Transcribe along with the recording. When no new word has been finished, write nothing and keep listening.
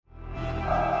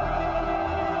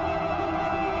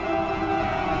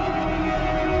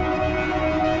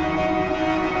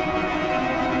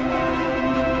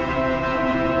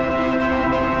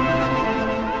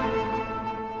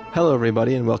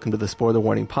everybody, and welcome to the Spoiler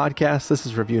Warning Podcast. This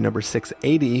is review number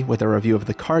 680 with a review of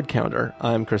The Card Counter.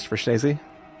 I'm Christopher Schnese.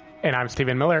 And I'm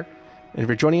Stephen Miller. And if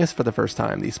you're joining us for the first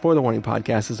time, the Spoiler Warning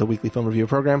Podcast is a weekly film review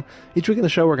program. Each week in the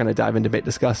show, we're going to dive in, debate,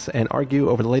 discuss, and argue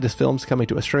over the latest films coming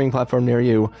to a streaming platform near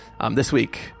you. This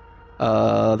week,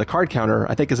 The Card Counter,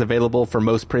 I think, is available for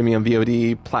most premium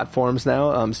VOD platforms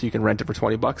now, so you can rent it for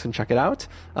 $20 and check it out.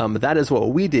 That is what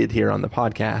we did here on the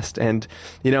podcast. And,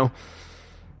 you know,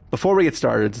 before we get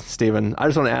started, Stephen, I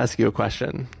just want to ask you a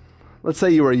question. Let's say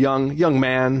you were a young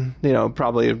man, you know,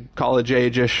 probably college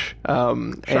age-ish,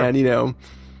 Sure. and, you know,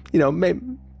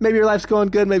 maybe your life's going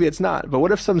good, maybe it's not. But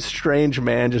what if some strange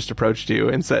man just approached you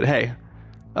and said, hey,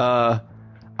 I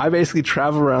basically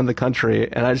travel around the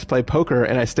country and I just play poker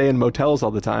and I stay in motels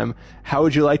all the time. How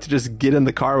would you like to just get in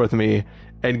the car with me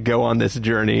and go on this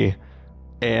journey?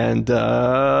 And,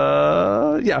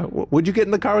 would you get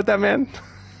in the car with that man?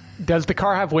 Does the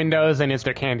car have windows and is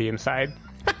there candy inside?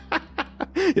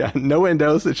 Yeah, no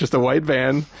windows. It's just a white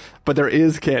van, but there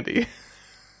is candy.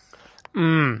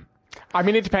 I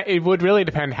mean, it would really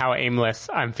depend how aimless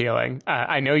I'm feeling.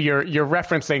 I know you're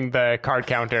referencing The Card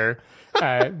Counter,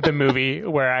 the movie,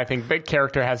 where I think the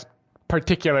character has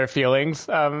particular feelings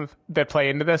that play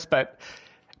into this, but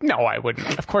no, I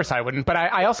wouldn't. Of course I wouldn't. But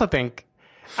I also think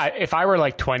if I were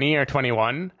like 20 or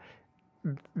 21,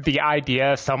 the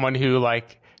idea of someone who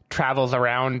like travels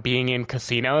around being in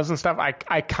casinos and stuff,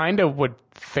 I kind of would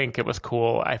think it was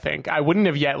cool. I think I wouldn't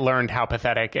have yet learned how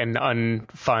pathetic and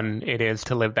unfun it is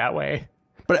to live that way.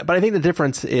 But I think the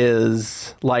difference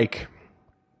is, like,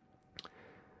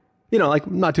 you know, like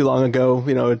not too long ago,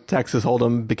 you know, Texas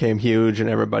Hold'em became huge and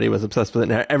everybody was obsessed with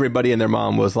it. And everybody and their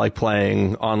mom was like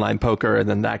playing online poker, and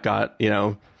then that got, you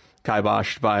know,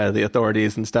 kiboshed by the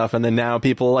authorities and stuff. And then now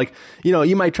people, like, you know,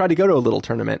 you might try to go to a little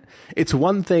tournament. It's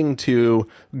one thing to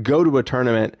go to a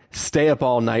tournament, stay up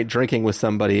all night drinking with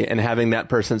somebody and having that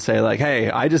person say like,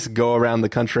 hey, I just go around the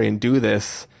country and do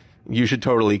this. You should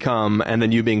totally come. And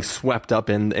then you being swept up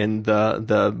in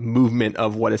the movement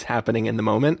of what is happening in the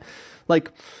moment. Like,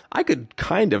 I could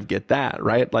kind of get that,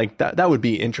 right? Like that would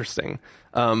be interesting.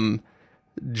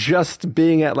 Just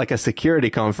being at like a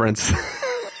security conference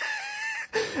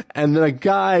and the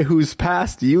guy whose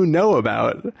past you know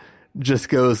about just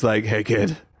goes like, hey,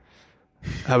 kid,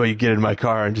 how about you get in my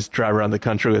car and just drive around the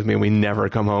country with me and we never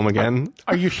come home again?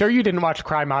 Are you sure you didn't watch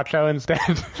Cry Macho instead?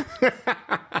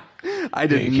 I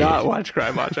did not watch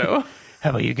Cry Macho. How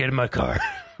about you get in my car?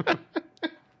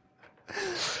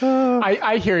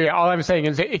 I hear you. All I'm saying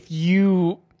is that if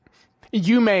you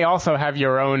may also have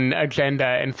your own agenda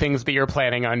and things that you're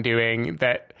planning on doing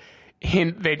that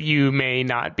hint that you may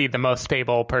not be the most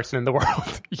stable person in the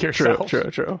world yourself.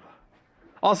 True.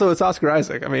 Also, it's Oscar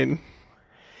Isaac. I mean,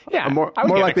 yeah, I'm more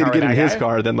likely to get in his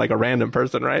car than like a random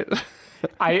person, right?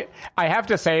 I have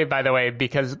to say, by the way,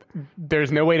 because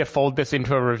there's no way to fold this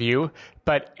into a review,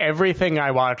 but everything I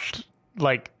watched,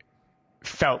 like,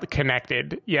 felt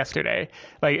connected yesterday.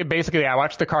 Like, basically, I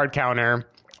watched The Card Counter,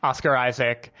 Oscar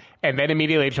Isaac, and then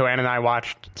immediately Joanne and I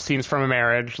watched Scenes from a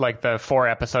Marriage, like the 4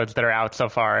 episodes that are out so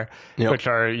far, which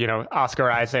are, you know, Oscar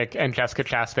Isaac and Jessica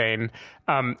Chastain.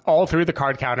 All through The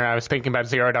Card Counter, I was thinking about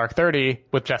Zero Dark 30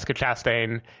 with Jessica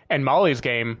Chastain and Molly's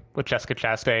Game with Jessica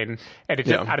Chastain. And it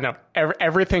just, I don't know,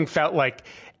 everything felt like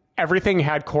everything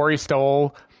had Corey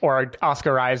Stoll or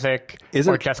Oscar Isaac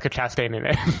or Jessica Chastain in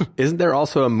it. Isn't there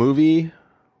also a movie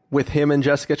with him and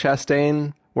Jessica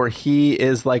Chastain where he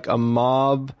is like a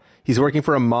mob? He's working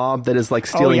for a mob that is like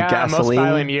stealing gasoline. Most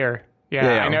Violent Year.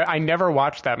 Yeah. I never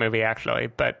watched that movie actually,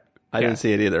 but I didn't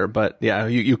see it either. But yeah,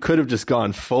 you could have just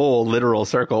gone full literal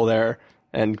circle there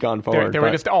and gone forward. There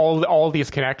were just all these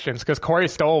connections because Corey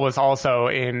Stoll was also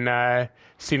in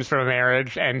Scenes from a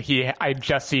Marriage, and I'd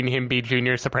just seen him be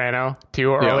Junior Soprano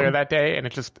too earlier that day, and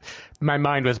it just, my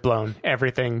mind was blown.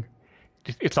 Everything,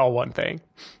 it's all one thing.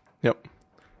 Yep.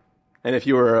 And if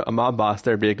you were a mob boss,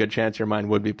 there'd be a good chance your mind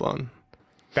would be blown.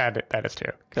 That is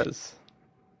true. Because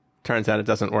turns out it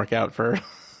doesn't work out for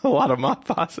a lot of mob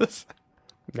bosses.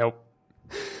 Nope.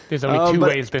 There's only two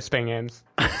ways this thing ends.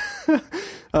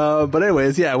 But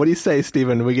anyways, yeah, what do you say,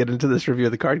 Stephen, we get into this review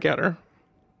of The Card Counter?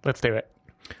 Let's do it.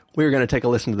 We're going to take a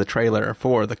listen to the trailer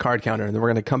for The Card Counter, and then we're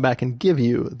going to come back and give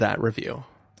you that review.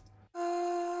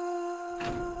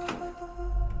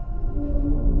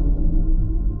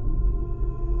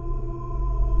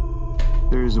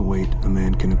 There is a weight a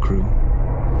man can accrue.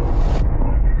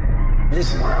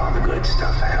 This is where all the good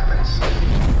stuff happens.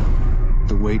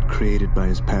 The weight created by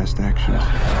his past actions.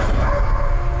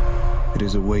 It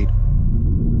is a weight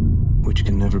which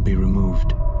can never be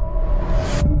removed.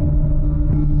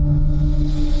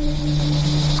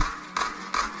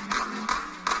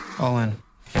 All in.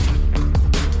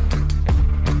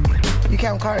 You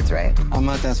count cards, right? I'm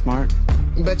not that smart.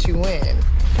 But you win.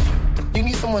 You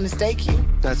need someone to stake you.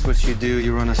 That's what you do.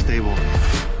 You run a stable.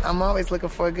 I'm always looking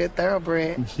for a good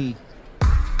thoroughbred.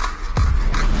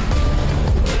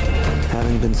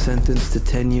 Having been sentenced to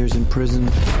 10 years in prison,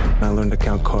 I learned to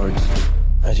count cards.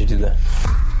 How'd you do that?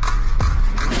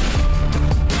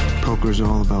 Poker's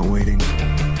all about waiting.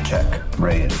 Check,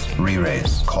 raise,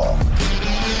 re-raise, call.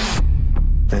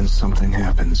 Then something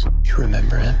happens. You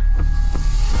remember him?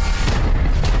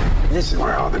 This is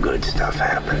where all the good stuff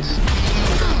happens.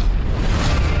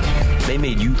 They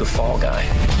made you the fall guy.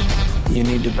 You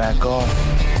need to back off.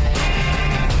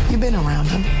 You've been around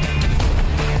him.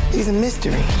 He's a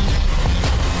mystery.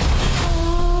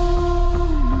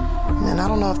 And I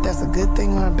don't know if that's a good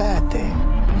thing or a bad thing.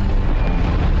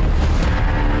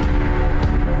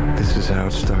 This is how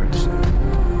it starts.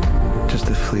 Just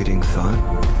a fleeting thought.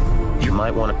 You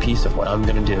might want a piece of what I'm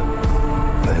gonna do.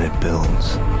 Then it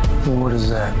builds. What is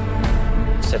that?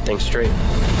 Set things straight.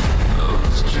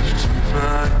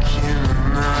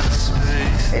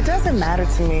 It doesn't matter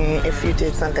to me if you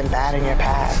did something bad in your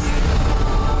past.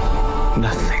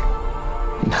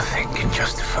 Nothing can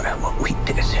justify what we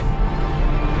did.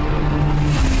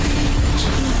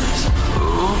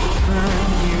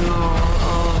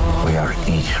 We are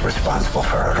each responsible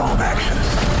for our own actions.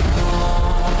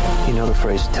 You know the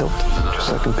phrase tilt,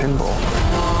 just like in pinball.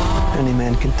 Any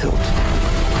man can tilt.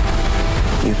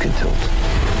 You can tilt.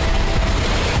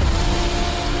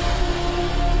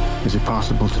 Is it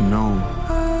possible to know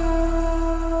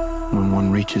when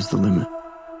one reaches the limit?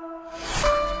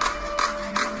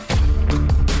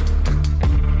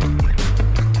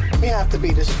 You have to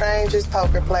be the strangest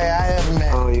poker player I ever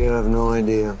met. Oh, you have no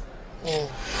idea.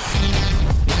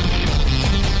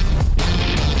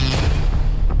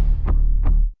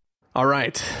 All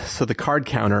right. So The Card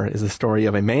Counter is the story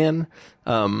of a man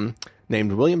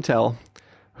named William Tell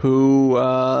who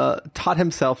taught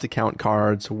himself to count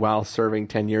cards while serving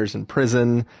 10 years in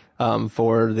prison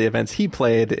for the events he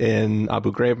played in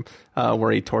Abu Ghraib,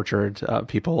 where he tortured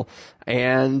people.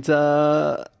 And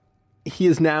he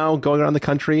is now going around the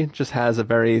country, just has a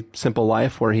very simple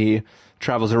life where he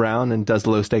travels around and does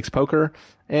low-stakes poker.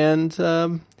 And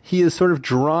he is sort of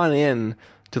drawn in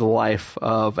to the life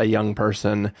of a young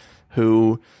person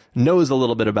who knows a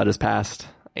little bit about his past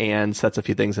and sets a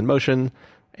few things in motion.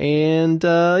 And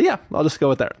yeah, I'll just go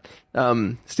with that.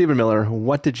 Stephen Miller,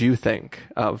 what did you think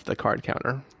of The Card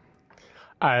Counter?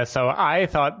 So I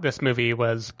thought this movie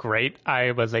was great.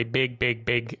 I was a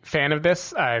big fan of this.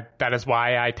 That is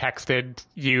why I texted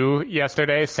you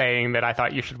yesterday saying that I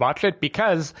thought you should watch it,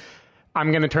 because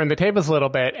I'm going to turn the tables a little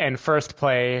bit and first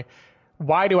play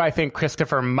why do I think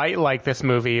Christopher might like this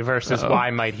movie versus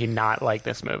why might he not like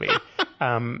this movie.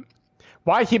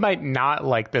 Why he might not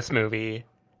like this movie,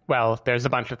 well, there's a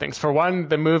bunch of things. For one,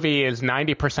 the movie is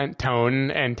 90% tone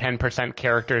and 10%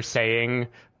 characters saying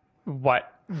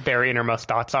what their innermost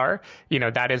thoughts are. You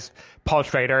know, that is, Paul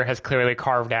Schrader has clearly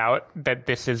carved out that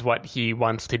this is what he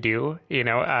wants to do. You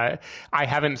know, I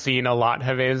haven't seen a lot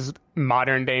of his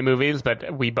modern day movies,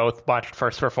 but we both watched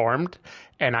First Reformed,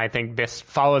 and I think this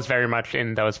follows very much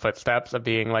in those footsteps of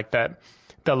being like the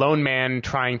lone man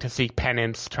trying to seek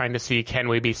penance, trying to see, can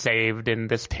we be saved in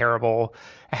this terrible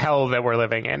hell that we're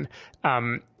living in?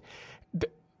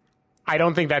 I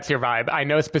don't think that's your vibe. I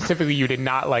know specifically you did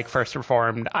not like First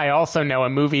Reformed. I also know a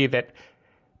movie that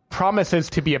promises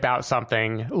to be about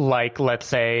something like, let's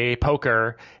say,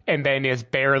 poker, and then is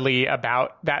barely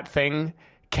about that thing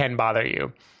can bother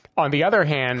you. On the other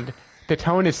hand, the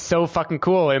tone is so fucking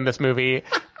cool in this movie.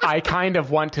 I kind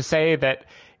of want to say that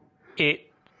it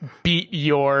beat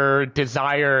your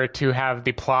desire to have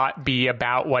the plot be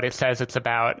about what it says it's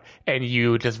about, and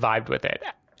you just vibed with it.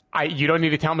 You don't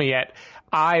need to tell me yet.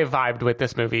 I vibed with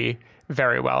this movie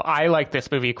very well. I like this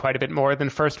movie quite a bit more than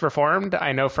First Reformed.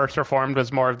 I know First Reformed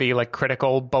was more of the like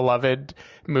critical, beloved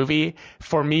movie.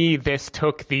 For me, this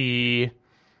took the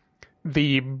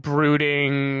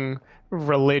brooding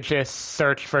religious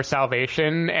search for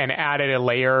salvation and added a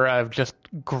layer of just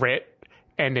grit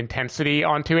and intensity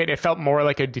onto it. It felt more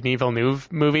like a Denis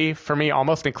Villeneuve movie for me,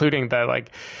 almost, including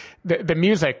the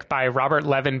music by Robert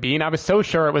Levin Bean. I was so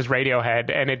sure it was Radiohead,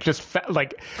 and it just felt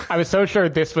like I was so sure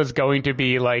this was going to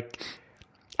be like,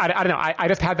 I don't know. I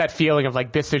just had that feeling of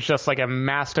like, this is just like a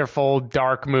masterful,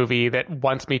 dark movie that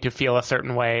wants me to feel a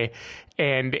certain way.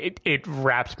 And it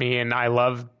wrapped me, and I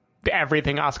love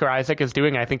everything Oscar Isaac is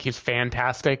doing. I think he's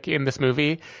fantastic in this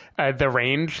movie. The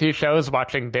range he shows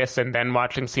watching this and then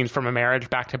watching Scenes from a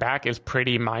Marriage back to back is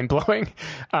pretty mind blowing.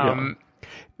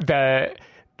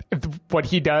 what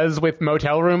he does with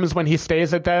motel rooms when he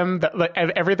stays at them. Like,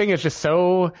 everything is just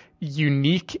so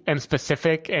unique and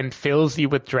specific and fills you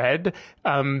with dread.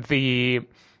 The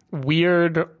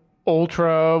weird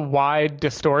ultra wide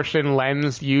distortion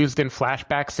lens used in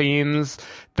flashback scenes,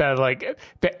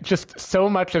 just so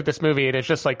much of this movie, it is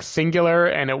just like singular,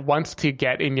 and it wants to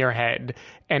get in your head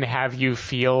and have you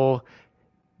feel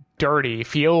dirty,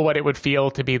 feel what it would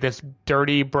feel to be this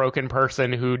dirty, broken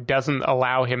person who doesn't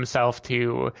allow himself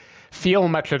to feel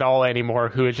much at all anymore,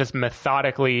 who is just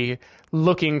methodically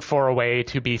looking for a way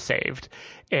to be saved.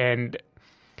 And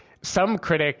some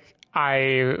critic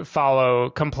I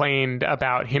follow complained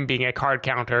about him being a card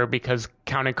counter because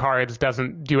counting cards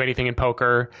doesn't do anything in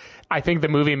poker. I think the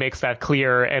movie makes that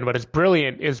clear, and what is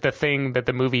brilliant is the thing that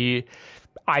the movie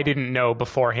I didn't know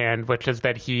beforehand, which is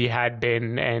that he had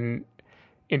been an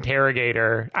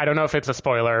interrogator. I don't know if it's a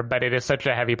spoiler, but it is such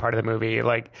a heavy part of the movie.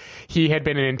 Like, he had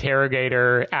been an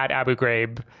interrogator at Abu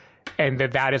Ghraib, and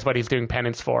that is what he's doing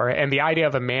penance for. And the idea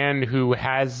of a man who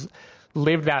has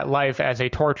lived that life as a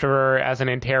torturer, as an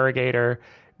interrogator,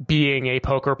 being a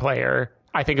poker player,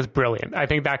 I think is brilliant. I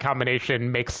think that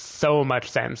combination makes so much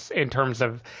sense in terms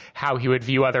of how he would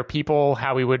view other people,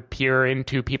 how he would peer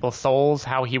into people's souls,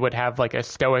 how he would have like a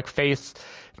stoic face,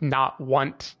 not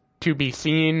want to be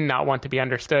seen, not want to be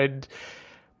understood.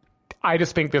 I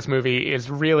just think this movie is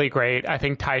really great. I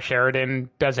think Ty Sheridan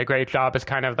does a great job as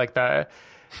kind of like the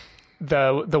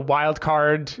wild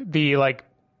card,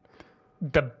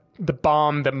 the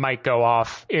bomb that might go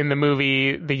off in the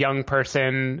movie, the young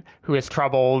person who is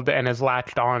troubled and has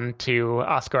latched on to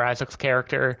Oscar Isaac's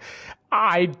character.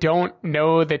 I don't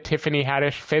know that Tiffany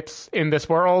Haddish fits in this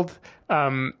world.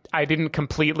 I didn't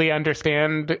completely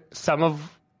understand some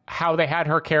of how they had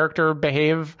her character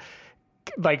behave.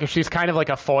 Like, she's kind of like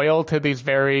a foil to these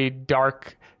very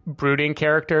dark, brooding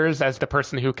characters as the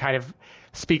person who kind of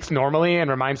speaks normally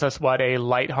and reminds us what a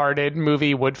lighthearted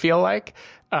movie would feel like.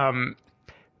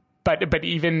 But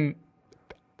even,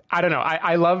 I don't know,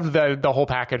 I loved the whole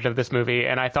package of this movie,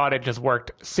 and I thought it just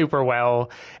worked super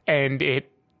well, and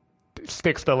it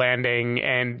sticks the landing.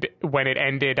 And when it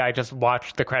ended, I just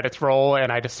watched the credits roll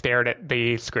and I just stared at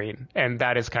the screen. And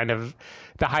that is kind of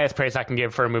the highest praise I can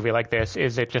give for a movie like this,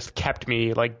 is it just kept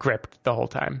me like gripped the whole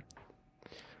time.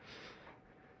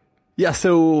 Yeah,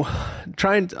 so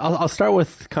I'll start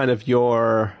with kind of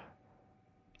your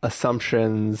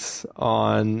assumptions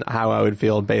on how I would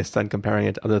feel based on comparing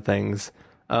it to other things.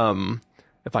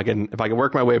 If I can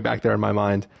work my way back there in my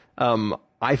mind,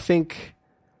 I think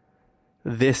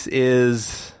this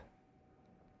is,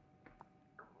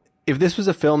 if this was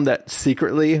a film that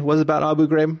secretly was about Abu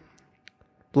Ghraib,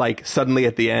 like suddenly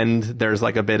at the end there's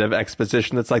like a bit of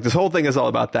exposition that's like this whole thing is all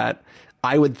about that,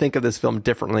 I would think of this film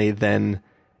differently than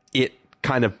it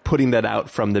kind of putting that out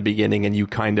from the beginning and you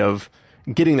kind of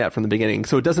getting that from the beginning.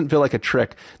 So it doesn't feel like a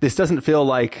trick. This doesn't feel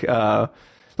like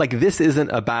this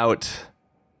isn't about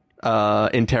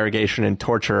interrogation and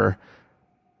torture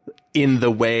in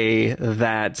the way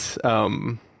that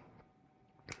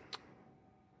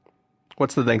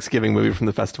what's the Thanksgiving movie from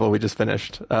the festival we just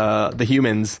finished? The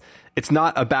Humans. It's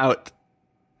not about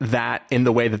that in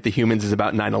the way that The Humans is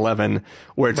about 9/11,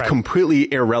 where it's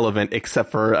completely irrelevant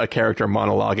except for a character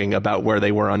monologuing about where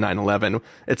they were on 9/11.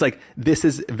 It's like, this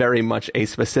is very much a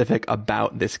specific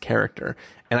about this character.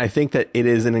 And I think that it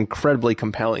is an incredibly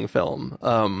compelling film.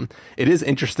 It is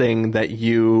interesting that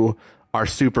you are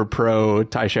super pro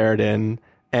Ty Sheridan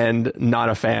and not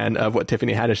a fan of what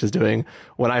Tiffany Haddish is doing,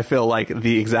 when I feel like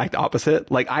the exact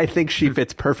opposite. Like, I think she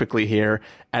fits perfectly here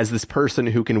as this person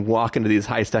who can walk into these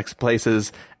high stakes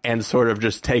places and sort of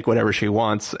just take whatever she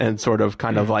wants and sort of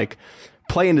kind of like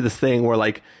play into this thing where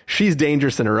like she's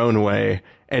dangerous in her own way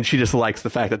and she just likes the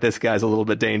fact that this guy's a little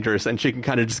bit dangerous, and she can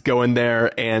kind of just go in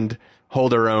there and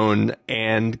hold her own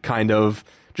and kind of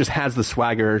just has the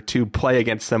swagger to play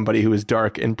against somebody who is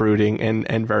dark and brooding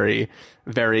and very,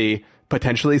 very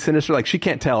potentially sinister. Like, she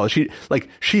can't tell. She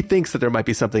thinks that there might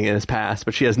be something in his past,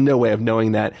 but she has no way of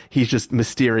knowing that. He's just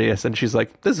mysterious, and she's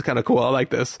like, this is kind of cool. I like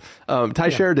this. Ty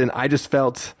Sheridan, I just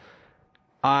felt,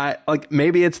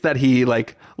 maybe it's that he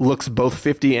like looks both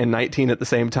 50 and 19 at the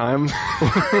same time.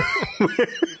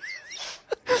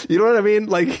 You know what I mean?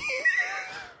 Like,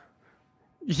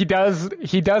 He does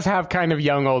have kind of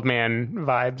young old man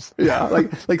vibes. Yeah,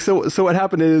 so what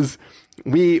happened is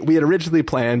we had originally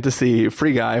planned to see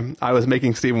Free Guy. I was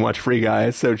making Steven watch Free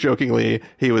Guy, so jokingly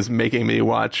he was making me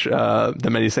watch The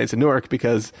Many Saints of Newark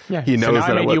because he knows that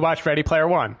I made you watch Ready Player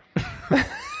One.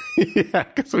 Yeah,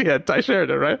 because we had Ty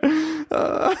Sheridan, right?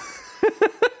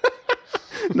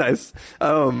 Nice.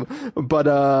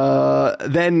 But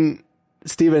then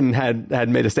Steven had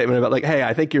made a statement about like, hey,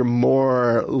 I think you're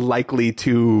more likely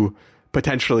to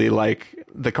potentially like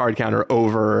the card counter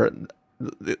over.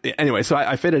 Anyway, so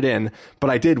I fit it in, but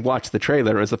I did watch the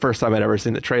trailer. It was the first time I'd ever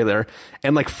seen the trailer.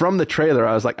 And like from the trailer,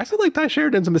 I was like, I feel like Ty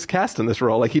Sheridan's miscast in this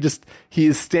role. Like he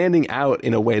is standing out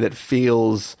in a way that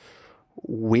feels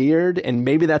weird, and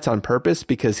maybe that's on purpose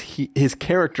because his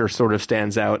character sort of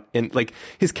stands out, and like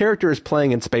his character is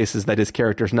playing in spaces that his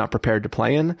character is not prepared to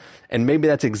play in, and maybe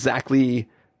that's exactly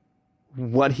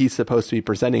what he's supposed to be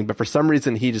presenting, but for some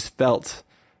reason he just felt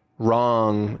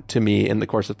wrong to me in the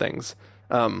course of things.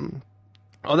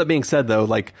 All that being said, though,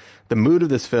 like the mood of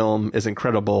this film is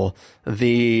incredible.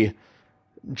 The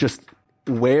just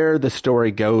where the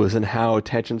story goes and how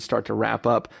tensions start to wrap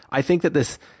up. I think that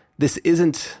this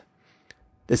isn't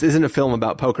a film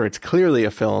about poker. It's clearly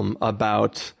a film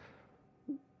about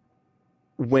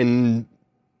when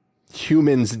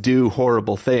humans do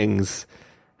horrible things,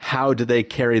 how do they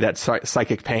carry that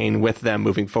psychic pain with them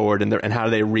moving forward, and how do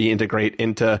they reintegrate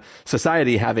into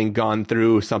society having gone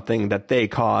through something that they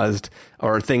caused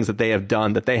or things that they have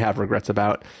done that they have regrets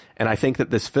about. And I think that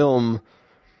this film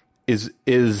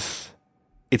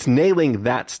it's nailing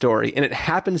that story, and it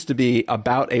happens to be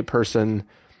about a person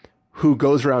who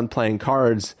goes around playing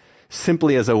cards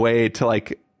simply as a way to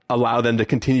like allow them to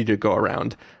continue to go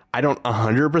around. I don't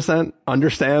 100%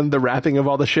 understand the wrapping of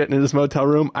all the shit in his motel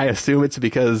room. I assume it's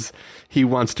because he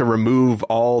wants to remove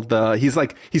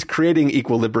he's creating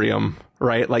equilibrium,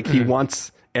 right? Like he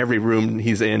wants every room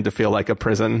he's in to feel like a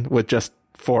prison with just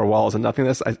four walls and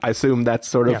nothingness. I assume that's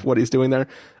sort of what he's doing there.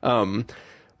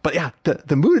 But yeah,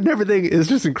 the mood and everything is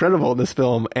just incredible in this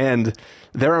film. And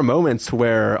there are moments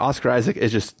where Oscar Isaac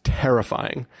is just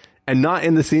terrifying, and not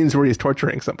in the scenes where he's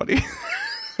torturing somebody.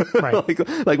 Right.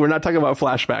 like we're not talking about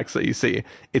flashbacks that you see.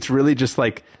 It's really just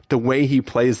like the way he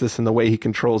plays this and the way he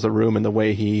controls a room and the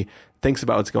way he thinks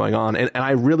about what's going on. And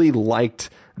I really liked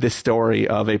this story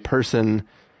of a person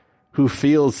who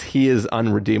feels he is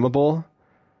unredeemable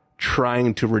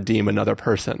trying to redeem another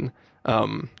person.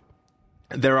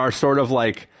 There are sort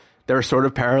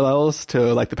of parallels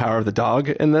to like The Power of the Dog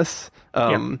in this,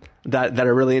 that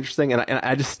are really interesting. And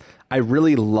I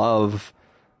really love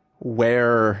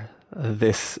where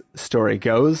this story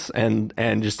goes and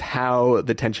just how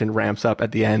the tension ramps up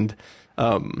at the end.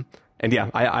 And yeah,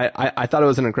 I thought it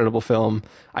was an incredible film.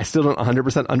 I still don't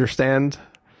 100% understand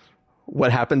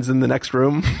what happens in the next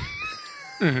room.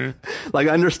 Mm-hmm. Like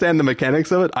I understand the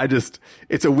mechanics of it.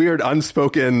 It's a weird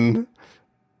unspoken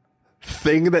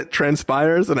thing that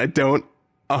transpires, and I don't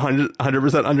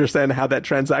 100% understand how that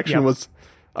transaction was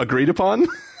agreed upon.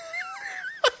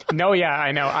 No, yeah,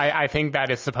 I know. I think that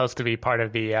is supposed to be part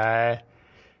of the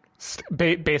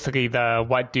basically the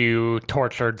what do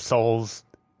tortured souls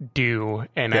do,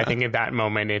 and I think at that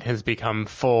moment it has become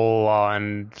full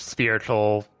on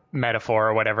spiritual metaphor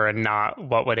or whatever, and not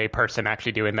what would a person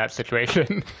actually do in that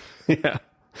situation. Yeah,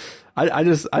 I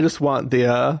just want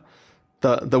the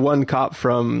one cop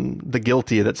from The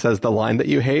Guilty that says the line that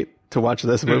you hate to watch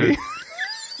this movie.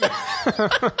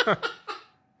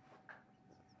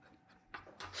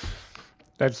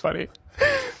 That's funny.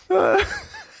 But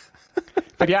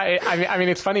yeah, I mean,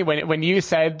 it's funny when you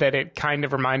said that it kind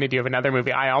of reminded you of another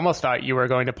movie, I almost thought you were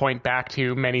going to point back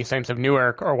to Many Saints of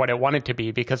Newark or what it wanted to be,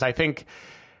 because I think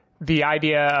the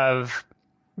idea of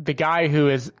the guy who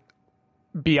is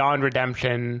beyond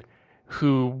redemption,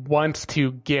 who wants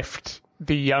to gift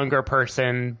the younger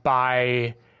person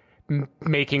by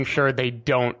making sure they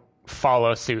don't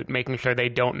follow suit, making sure they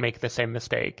don't make the same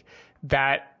mistake.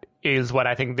 That is what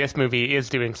I think this movie is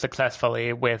doing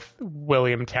successfully, with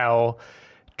William Tell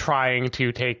trying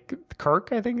to take Kirk,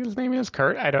 I think his name is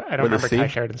Kurt. I don't remember Ty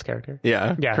Sheridan's character.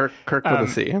 Yeah. Kirk with a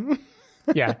C.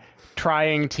 Yeah.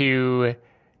 Trying to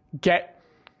get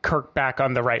Kirk back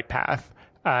on the right path.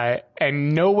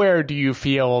 And nowhere do you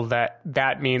feel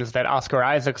that means that Oscar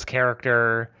Isaac's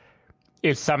character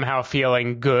is somehow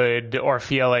feeling good or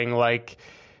feeling like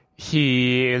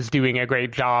he is doing a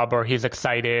great job or he's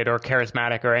excited or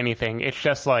charismatic or anything. It's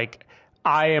just like,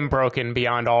 I am broken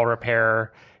beyond all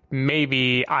repair.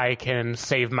 Maybe I can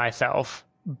save myself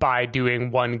by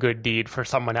doing one good deed for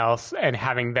someone else and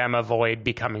having them avoid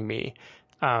becoming me.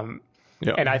 And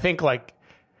I think like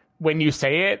when you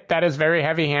say it, that is very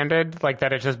heavy-handed, like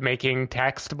that it's just making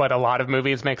text, but a lot of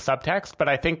movies make subtext. But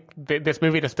I think this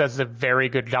movie just does a very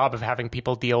good job of having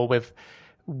people deal with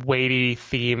weighty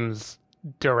themes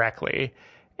directly.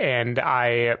 And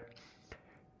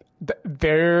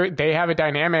they have a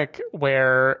dynamic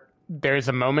where there's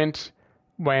a moment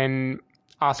when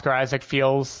Oscar Isaac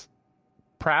feels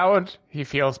proud, he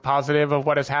feels positive of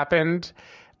what has happened,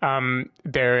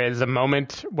 There is a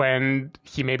moment when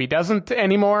he maybe doesn't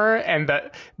anymore, and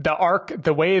the arc,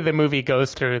 the way the movie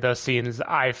goes through those scenes,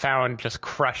 I found just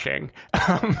crushing.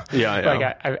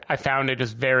 Like I found it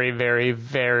just very, very,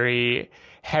 very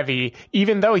heavy,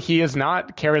 even though he is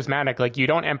not charismatic. Like, you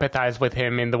don't empathize with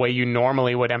him in the way you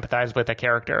normally would empathize with a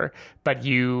character, but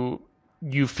you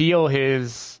feel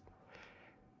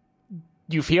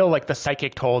like the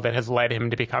psychic toll that has led him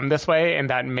to become this way,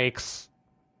 and that makes,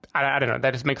 I don't know,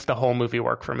 that just makes the whole movie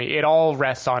work for me. It all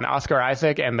rests on Oscar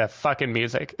Isaac and the fucking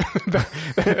music.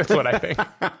 That's what I think.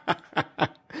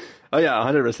 Oh yeah,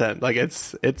 100%. Like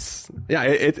it's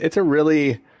a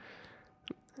really,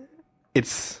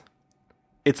 it's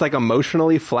like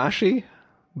emotionally flashy,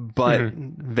 but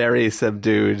very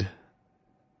subdued,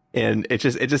 and it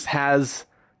just has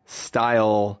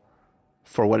style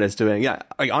for what it's doing. Yeah,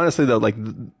 like honestly though, like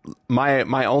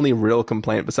my only real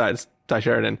complaint besides Ty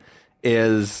Sheridan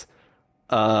is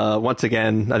once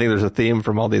again, I think there's a theme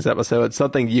from all these episodes,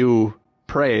 something you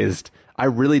praised. I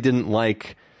really didn't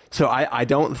like. So I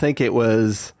don't think it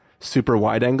was super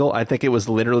wide angle. I think it was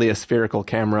literally a spherical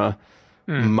camera.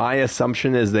 My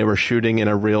assumption is they were shooting in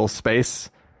a real space,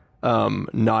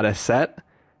 not a set,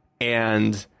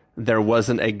 and there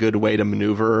wasn't a good way to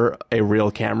maneuver a real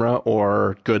camera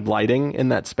or good lighting in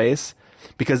that space.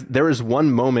 Because there is one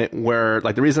moment where,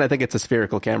 like, the reason I think it's a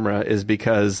spherical camera is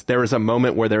because there is a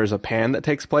moment where there is a pan that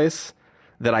takes place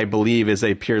that I believe is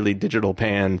a purely digital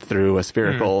pan through a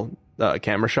spherical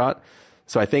camera shot.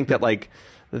 So I think that, like,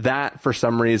 that for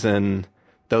some reason,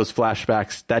 those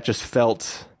flashbacks, that just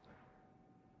felt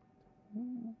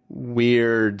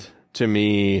weird to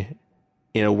me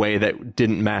in a way that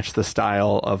didn't match the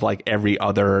style of like every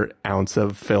other ounce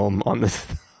of film on this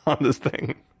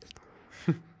thing.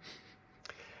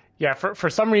 Yeah, for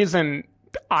some reason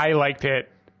I liked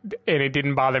it, and it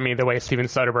didn't bother me the way Steven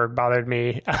Soderbergh bothered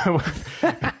me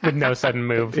with No Sudden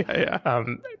Move.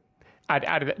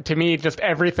 To me, just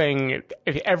every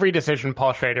decision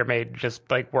Paul Schrader made just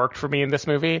like worked for me in this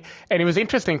movie. And it was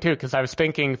interesting too, because I was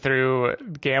thinking through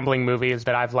gambling movies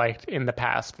that I've liked in the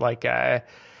past, like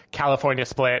California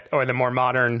Split, or the more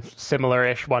modern,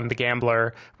 similar-ish one, The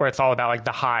Gambler, where it's all about like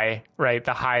the high, right?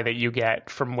 The high that you get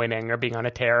from winning or being on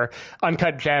a tear.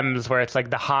 Uncut Gems, where it's like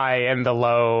the high and the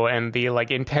low and the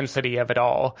like intensity of it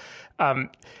all.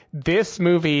 This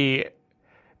movie,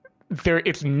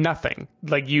 it's nothing.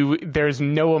 Like there's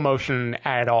no emotion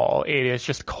at all. It is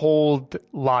just cold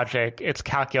logic. It's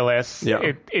calculus.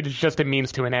 Yeah. It's just a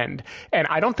means to an end. And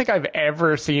I don't think I've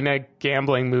ever seen a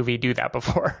gambling movie do that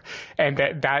before. And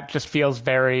that just feels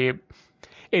very,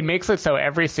 it makes it so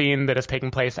every scene that is taking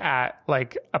place at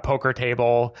like a poker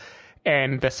table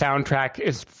and the soundtrack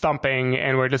is thumping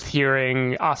and we're just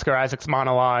hearing Oscar Isaac's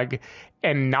monologue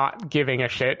and not giving a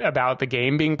shit about the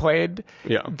game being played.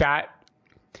 Yeah.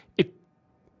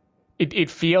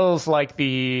 It feels like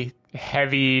the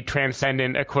heavy,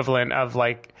 transcendent equivalent of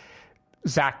like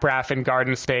Zach Braff in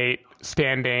Garden State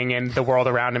standing and the world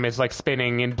around him is like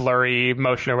spinning in blurry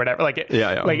motion or whatever. Like,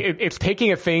 it's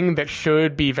taking a thing that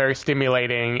should be very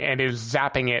stimulating and is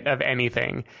zapping it of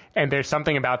anything. And there's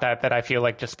something about that I feel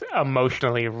like just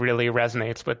emotionally really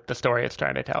resonates with the story it's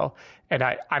trying to tell. And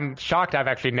I'm shocked I've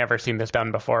actually never seen this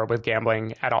done before with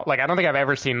gambling at all. Like, I don't think I've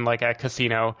ever seen like a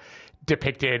casino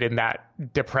depicted in that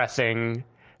depressing,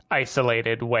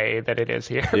 isolated way that it is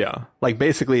here. Yeah. Like,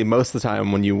 basically, most of the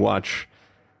time when you watch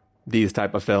these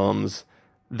type of films,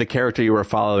 the character you were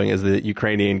following is the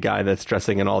Ukrainian guy that's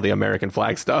dressing in all the American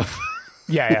flag stuff.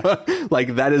 Yeah.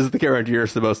 Like, that is the character you're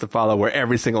supposed to follow, where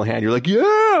every single hand you're like,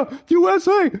 yeah,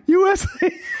 USA.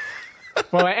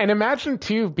 Well, and imagine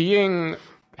too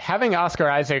having Oscar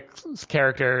Isaac's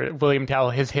character, William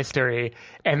Tell, his history,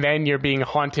 and then you're being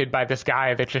haunted by this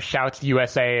guy that just shouts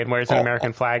USA and wears an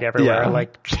American flag everywhere. Yeah.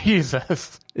 Like,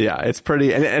 Jesus. Yeah, it's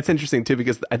pretty, and it's interesting too,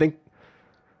 because I think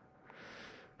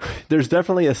there's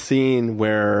definitely a scene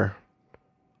where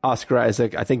Oscar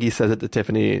Isaac, I think he says it to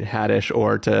Tiffany Haddish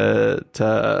or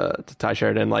to Ty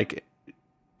Sheridan, like,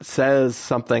 says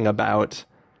something about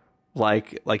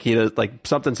like he does, like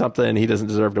something he doesn't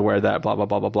deserve to wear that, blah blah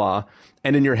blah blah blah.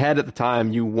 And in your head at the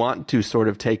time, you want to sort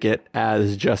of take it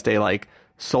as just a like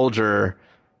soldier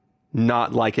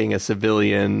not liking a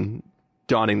civilian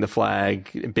donning the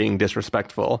flag, being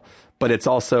disrespectful. But it's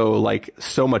also like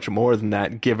so much more than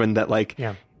that, given that like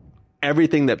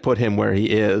everything that put him where he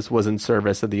is was in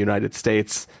service of the United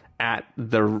States at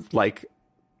the like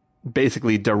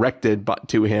basically directed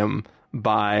to him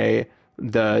by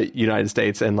the United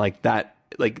States. And like that,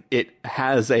 like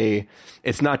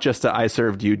it's not just I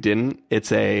served, you didn't.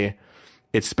 It's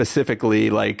specifically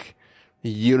like,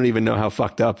 you don't even know how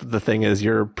fucked up the thing is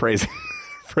you're praising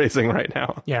phrasing right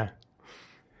now. Yeah.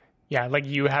 Yeah, like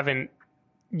you haven't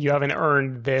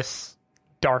earned this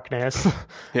darkness.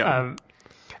 Yeah.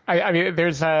 I mean,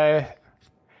 there's I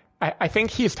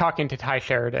think he's talking to Ty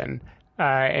Sheridan,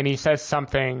 and he says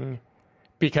something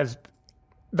because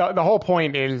the whole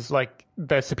point is like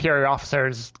the superior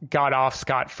officers got off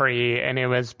scot-free, and it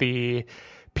was the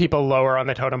people lower on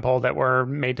the totem pole that were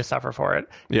made to suffer for it.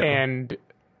 Yeah. And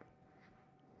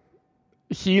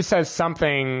he says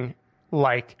something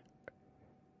like,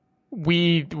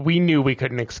 we knew we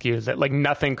couldn't excuse it. Like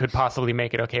nothing could possibly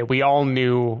make it okay. We all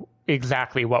knew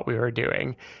exactly what we were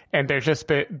doing. And there's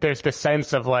the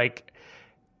sense of like,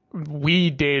 we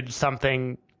did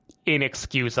something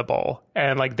inexcusable.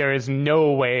 And like, there is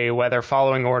no way, whether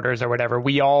following orders or whatever,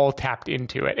 we all tapped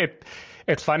into it.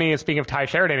 It's funny, speaking of Ty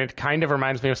Sheridan, it kind of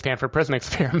reminds me of Stanford Prison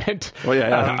Experiment. Well,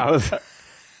 yeah,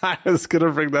 I was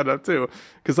gonna bring that up too,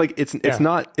 because like it's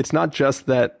not just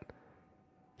that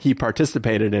he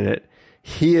participated in it.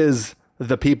 He is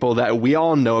the people that we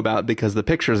all know about because the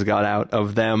pictures got out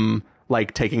of them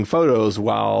like taking photos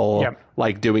while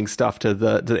like doing stuff to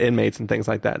the inmates and things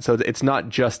like that. So it's not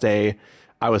just I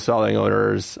was following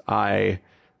orders, I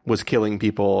was killing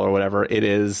people or whatever. It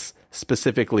is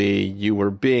specifically you were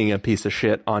being a piece of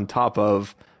shit on top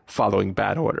of following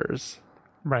bad orders.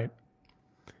 Right.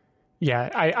 Yeah,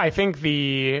 I think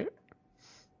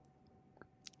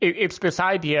it's this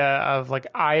idea of like,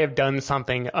 I have done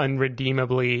something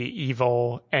unredeemably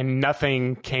evil and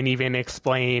nothing can even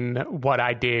explain what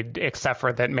I did except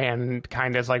for that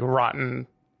mankind is like rotten.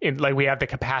 Like we have the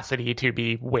capacity to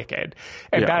be wicked.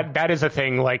 And that is a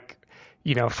thing like,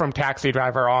 you know, from Taxi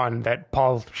Driver on that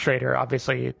Paul Schrader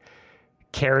obviously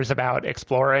cares about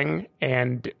exploring,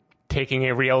 and taking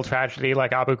a real tragedy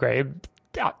like Abu Ghraib,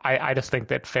 I just think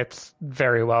that fits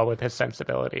very well with his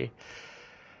sensibility.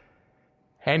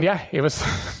 And yeah, it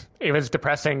was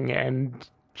depressing and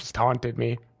just haunted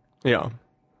me. Yeah.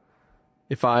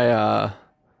 If I on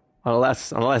a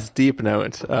less deep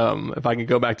note, if I could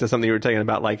go back to something you were talking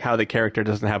about, like how the character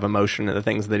doesn't have emotion and the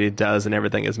things that he does and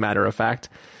everything is matter of fact,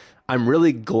 I'm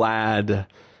really glad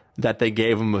that they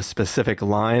gave him a specific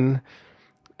line.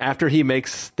 After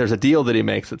there's a deal that he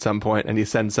makes at some point, and he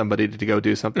sends somebody to go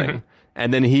do something,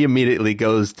 and then he immediately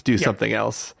goes to do something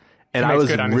else. And I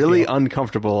was really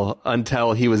uncomfortable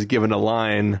until he was given a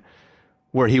line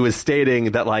where he was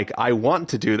stating that, like, I want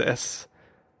to do this,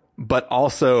 but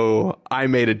also I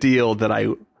made a deal that I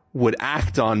would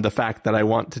act on the fact that I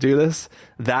want to do this.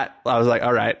 That I was like,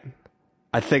 all right,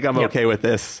 I think I'm okay with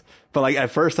this. But like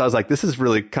at first I was like, this is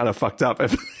really kind of fucked up.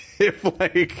 If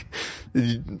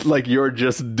like you're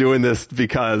just doing this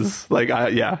because like,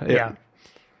 yeah.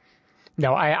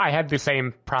 No, I had the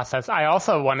same process. I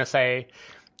also want to say,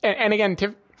 and again,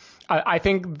 I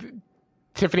think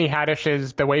Tiffany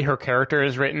Haddish's, the way her character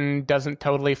is written doesn't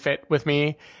totally fit with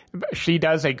me. She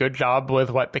does a good job with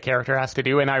what the character has to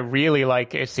do. And I really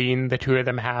like a scene the two of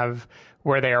them have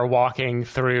where they are walking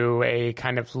through a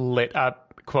kind of lit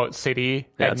up, quote, city.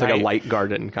 Yeah, it's night. like a light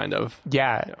garden kind of.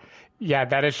 Yeah,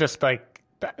 that is just like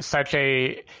such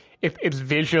a... It's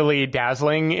visually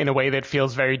dazzling in a way that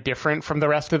feels very different from the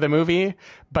rest of the movie,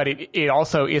 but it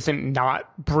also isn't not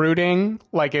brooding.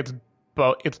 Like it's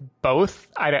both.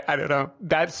 I don't know.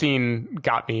 That scene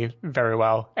got me very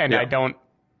well, and I don't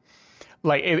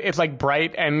like it's like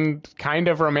bright and kind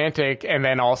of romantic, and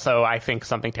then also I think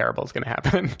something terrible is going to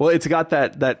happen. Well, it's got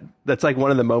that's like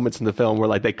one of the moments in the film where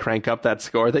like they crank up that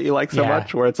score that you like so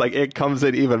much, where it's like it comes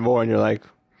in even more, and you're like,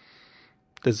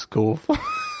 this is cool.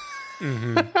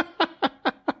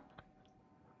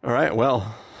 All right.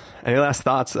 Well, any last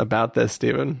thoughts about this,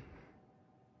 Stephen?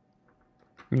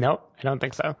 Nope, I don't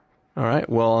think so. All right.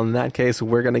 Well, in that case,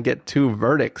 we're going to get two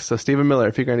verdicts. So, Stephen Miller,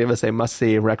 if you're going to give us a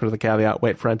must-see, record with a caveat,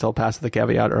 wait for until pass with a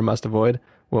caveat, or a must-avoid,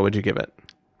 what would you give it?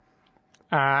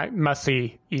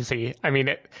 Must-see, easy. I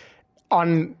mean,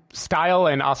 on style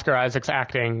and Oscar Isaac's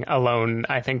acting alone,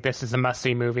 I think this is a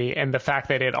must-see movie. And the fact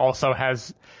that it also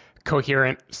has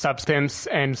coherent substance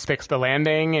and sticks the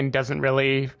landing and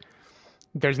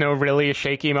there's no really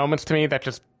shaky moments to me, that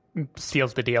just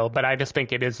seals the deal. But I just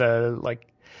think it is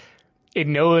it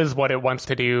knows what it wants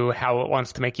to do, how it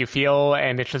wants to make you feel,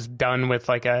 and it's just done with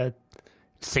like a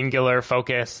singular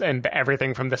focus, and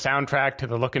everything from the soundtrack to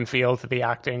the look and feel to the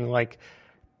acting like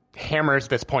hammers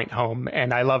this point home.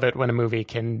 And I love it when a movie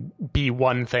can be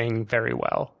one thing very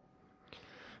well.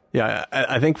 Yeah,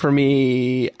 I think for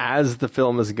me, as the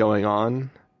film is going on,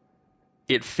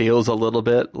 it feels a little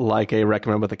bit like a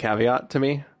recommend with a caveat to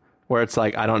me, where it's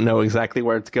like, I don't know exactly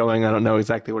where it's going. I don't know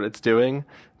exactly what it's doing,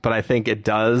 but I think it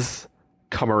does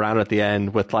come around at the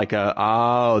end with like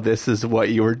oh, this is what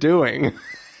you were doing.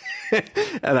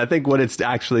 And I think what it's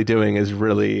actually doing is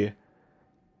really,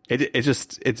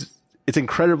 it's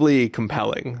incredibly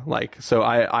compelling. Like, so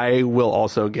I will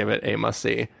also give it a must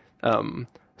see.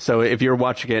 So if you're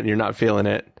watching it and you're not feeling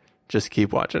it, just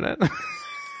keep watching it.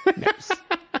 Nice.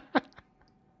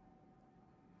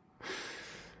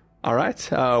 All right.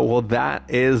 Well, that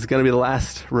is going to be the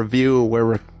last review we're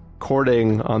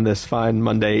recording on this fine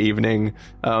Monday evening.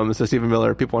 So Stephen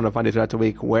Miller, people want to find you throughout the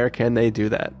week. Where can they do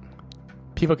that?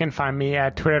 People can find me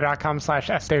at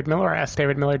twitter.com/sdavidmiller or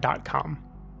sdavidmiller.com.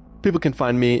 People can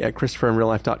find me at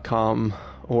christopherinreallife.com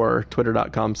or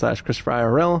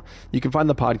twitter.com/ChristopherIRL. You can find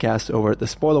the podcast over at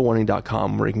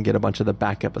thespoilerwarning.com, where you can get a bunch of the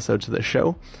back episodes of the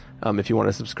show. If you want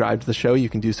to subscribe to the show, you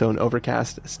can do so in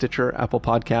Overcast, Stitcher, Apple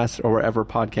Podcasts, or wherever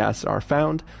podcasts are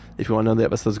found. If you want to know the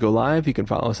episodes go live, you can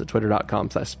follow us at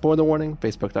twitter.com/spoilerwarning,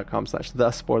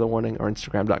 facebook.com/thespoilerwarning, or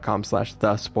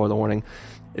instagram.com/thespoilerwarning.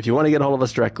 If you want to get a hold of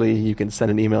us directly, you can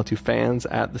send an email to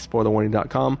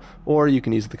fans@thespoilerwarning.com, or you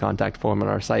can use the contact form on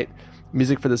our site.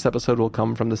 Music for this episode will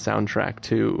come from the soundtrack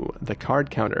to The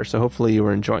Card Counter, so hopefully you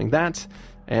are enjoying that.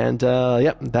 And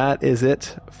yep, that is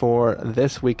it for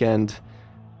this weekend.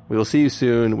 We will see you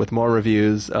soon with more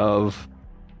reviews of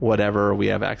whatever we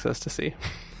have access to see.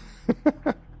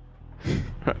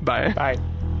 Bye. Bye.